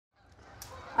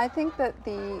I think that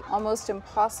the almost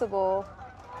impossible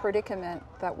predicament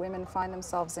that women find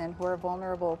themselves in who are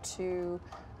vulnerable to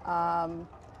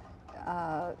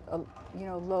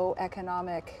low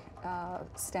economic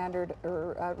standard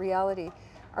or reality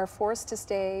are forced to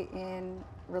stay in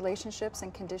relationships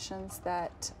and conditions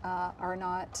that are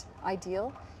not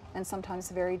ideal and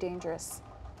sometimes very dangerous.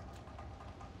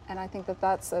 And I think that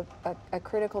that's a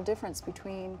critical difference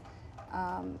between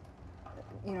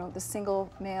the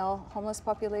single male homeless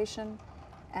population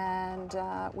and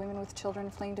women with children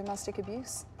fleeing domestic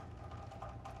abuse.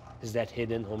 Is that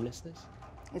hidden homelessness?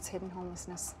 It's hidden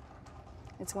homelessness.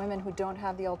 It's women who don't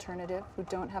have the alternative, who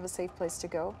don't have a safe place to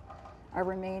go, are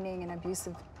remaining in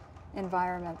abusive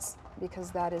environments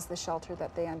because that is the shelter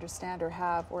that they understand or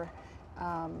have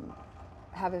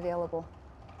available.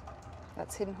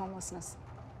 That's hidden homelessness.